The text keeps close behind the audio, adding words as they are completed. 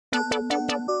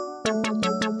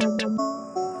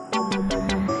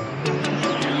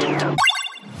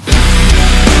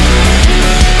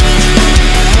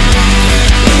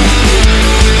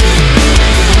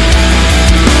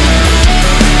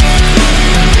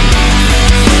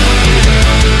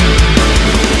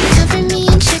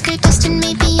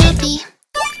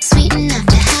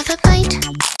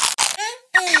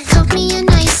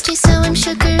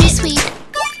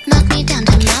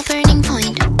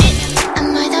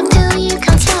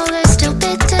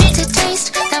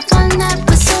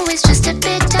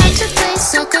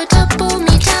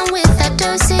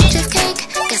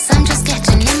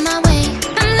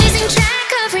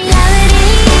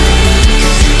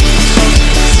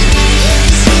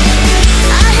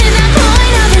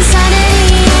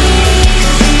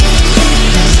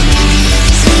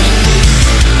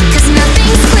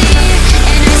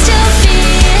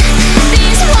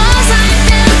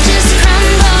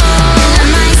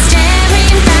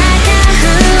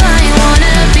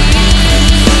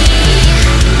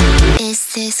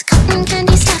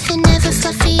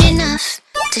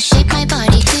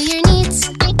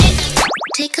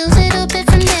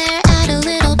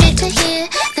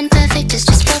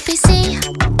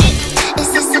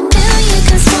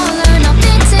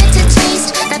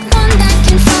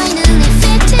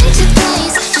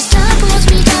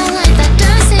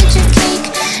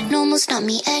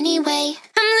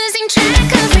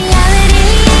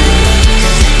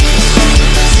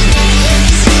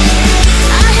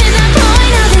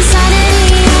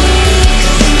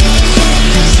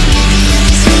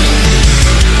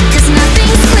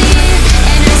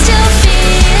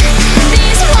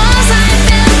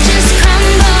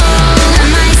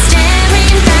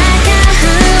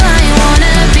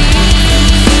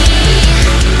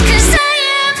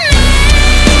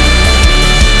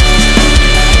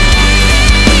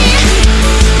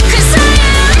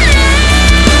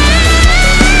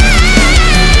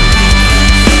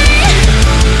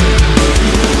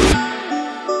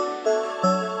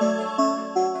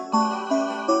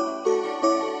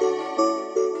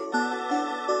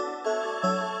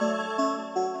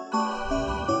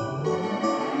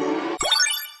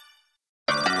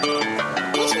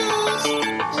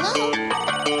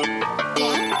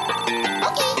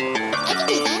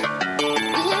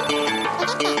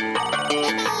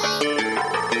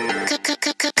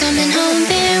Coming home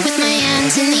there with my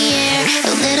hands in the air.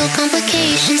 A little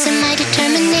complications in my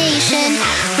determination.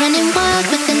 Running wild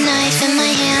with a knife in my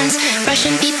hands.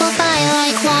 Rushing people by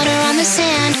like water on the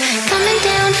sand. Coming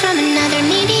down from another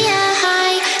media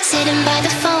high. Sitting by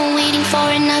the phone waiting for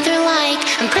another like.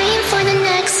 I'm praying for the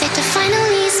next hit to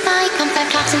finally spike. Pump that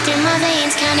toxin through my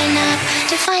veins. Counting up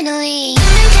to finally.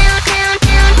 Coming down, down,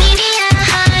 down, media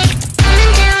high. Coming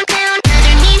down, down,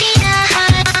 another media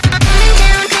high. Coming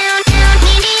down, down, down,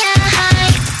 media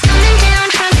high. Coming down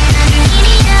from another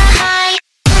media high.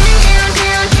 Coming down,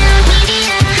 down, down,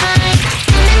 media high.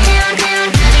 Coming down, down,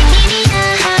 another media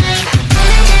high.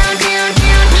 Coming down, down,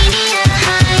 down, media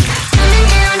high. Coming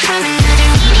down from another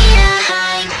media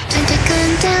high. Time to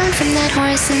come down from that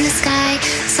horse in the sky.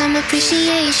 Some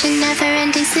appreciation,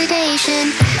 never-ending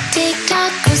sedation.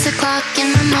 Tick-tock goes the clock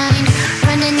in my mind.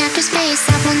 Running after space,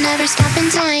 that will never stop in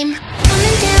time.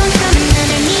 Coming down from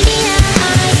another media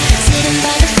high. Sitting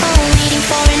by the phone, waiting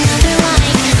for another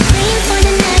line. Praying for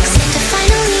the next hit to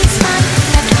finally spike.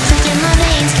 That toxin through my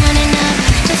veins, counting up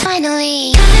to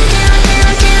finally. Coming down,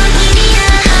 down, down, media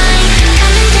high.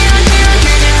 Coming down, down,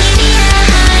 another media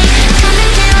high.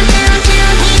 Coming down, down,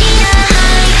 down, media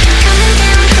high. Coming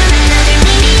down from another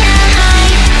media high.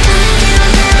 Coming down,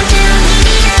 down, down,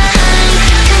 media high.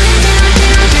 Coming down,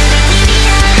 down, another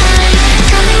media high.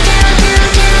 Coming down, down,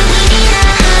 down, media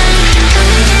high.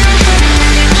 Coming down from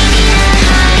another media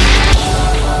high.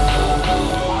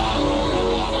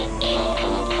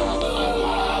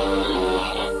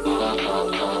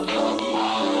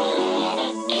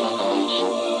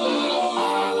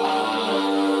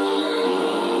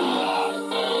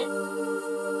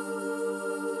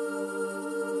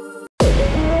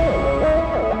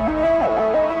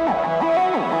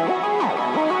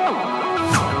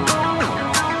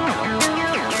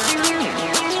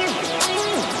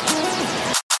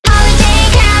 Holiday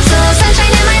capsule,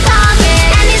 sunshine in my pocket,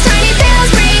 and these tiny pills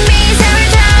bring me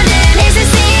serotonin. Is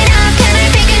this enough? Can I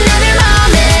pick another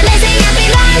moment? Lazy happy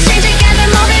lives, string together,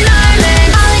 moment, moment.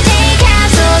 Holiday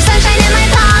capsule, sunshine in my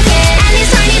pocket, and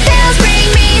these tiny pills bring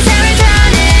me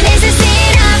serotonin. Is this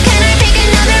enough? Can I pick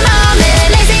another moment?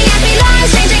 Lazy happy lives,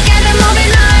 string together,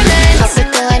 moment, moment. Pop the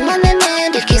pill and one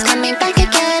man, it keeps coming back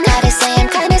again. Gotta say I'm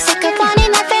kinda sick of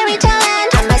wanting that fairy tale end.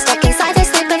 Am I stuck inside this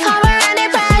loop of horror and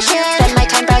depression? Spend my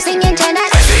time browsing internet.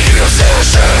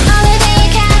 Holiday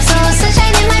capsule,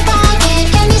 sunshine in my pocket,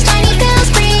 and these tiny pills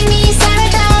bring me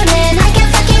serotonin. I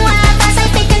can't fucking laugh as I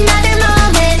pick another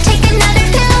moment. Take another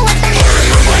pill, what the hell?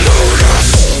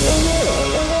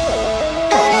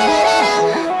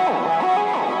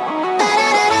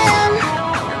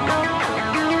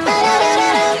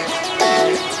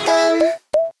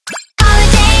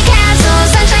 Holiday capsule,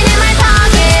 sunshine in my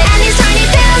pocket, and these tiny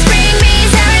pills bring me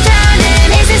serotonin.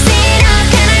 Is this enough?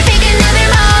 Can I pick another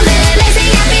moment? Lazy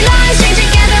happy lives, string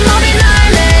together, moment,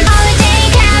 moment. Holiday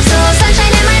capsule,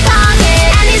 sunshine in my pocket,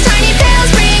 and these tiny pills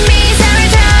bring me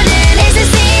serotonin. Is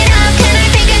this enough? Can I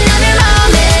pick another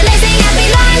moment? Lazy happy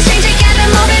lives, string together,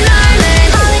 moment, moment.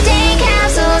 Holiday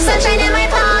capsule, sunshine in my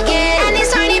pocket, and these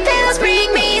tiny pills bring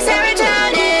me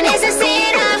serotonin. Is this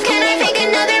enough? Can I pick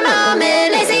another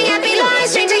moment? Lazy happy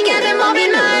lives, string together,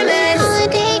 moment, moment.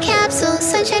 Holiday capsule,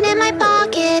 sunshine in my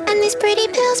pocket, and these pretty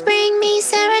pills bring me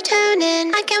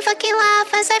serotonin. I can't fucking laugh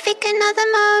as I pick another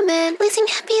moment. Losing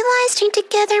happy lives, string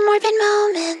together, morbid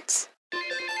moments.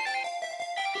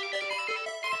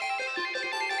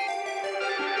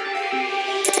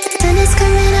 Sun is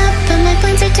coming up, but my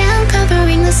blinds are down,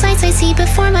 covering the sights I see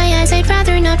before my eyes. I'd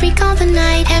rather not recall the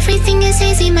night. Everything is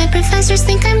hazy, my professors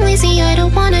think I'm lazy. I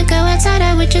don't wanna go outside,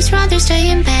 I would just rather stay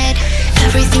in bed.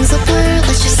 Everything's a blur,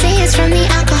 let's just say it's from the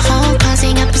alcohol,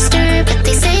 causing up a stir, but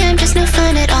they say I'm just no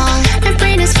fun at all. My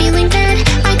brain is feeling dead,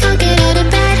 I can't get out of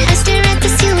bed. I stare at the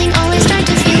ceiling, all I start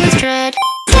to feel is dread.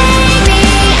 Take me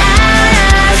out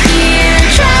of here,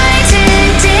 try to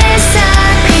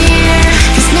disappear.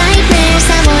 These nightmares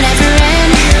that won't ever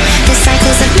end, the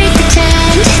cycles of make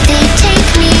pretend. They take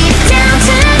me down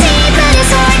too deep, but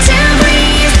it's hard to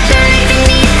breathe. Buried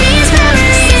beneath these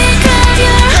memories, sick of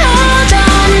your hold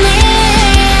on me.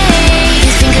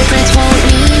 These fingerprints won't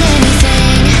mean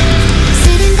anything.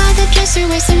 Sitting by the dresser,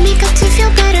 wear some makeup to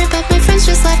feel better, but my friends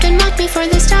just laughed and mocked me for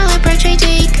the style I portray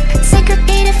take.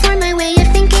 Segregated for my way of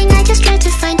thinking, I just try to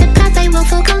find a path I will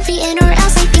feel comfy in, or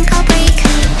else I think I'll break.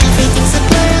 Everything's a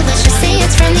blur, let's just say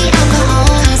it's from the alcohol,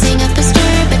 causing up a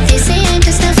stir, but they say I'm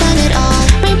just no fun at all.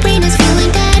 My brain is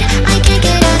feeling dead, I can't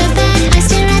get out of bed. I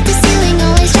stare at the ceiling,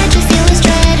 all I start to feel is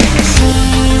dread.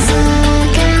 Please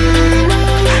look at me,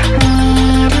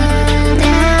 needed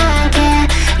at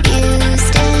you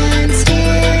stand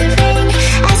staring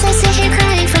as I sit here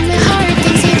crying from the hard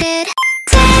things you did.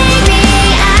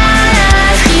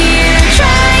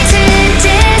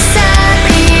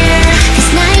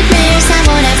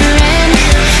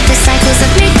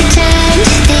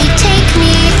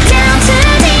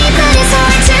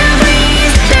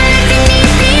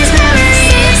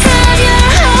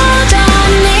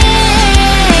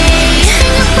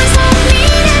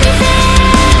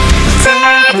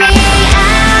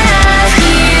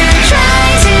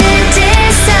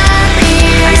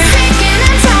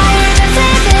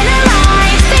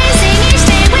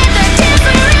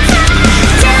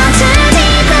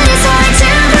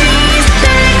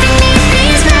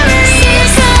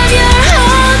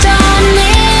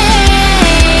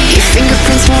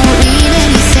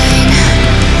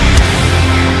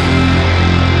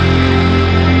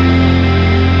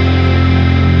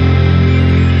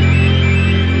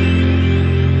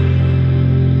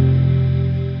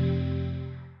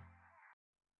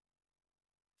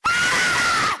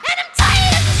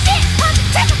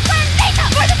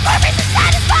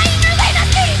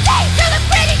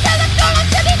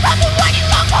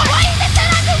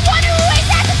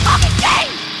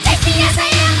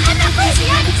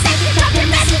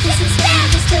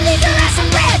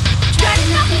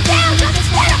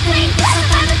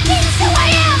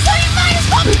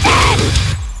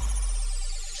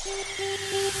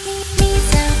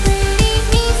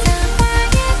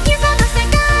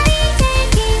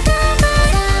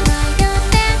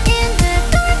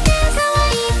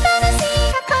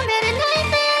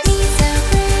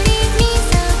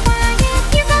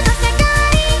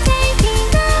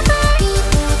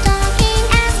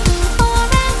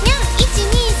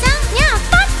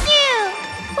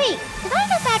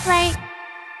 play.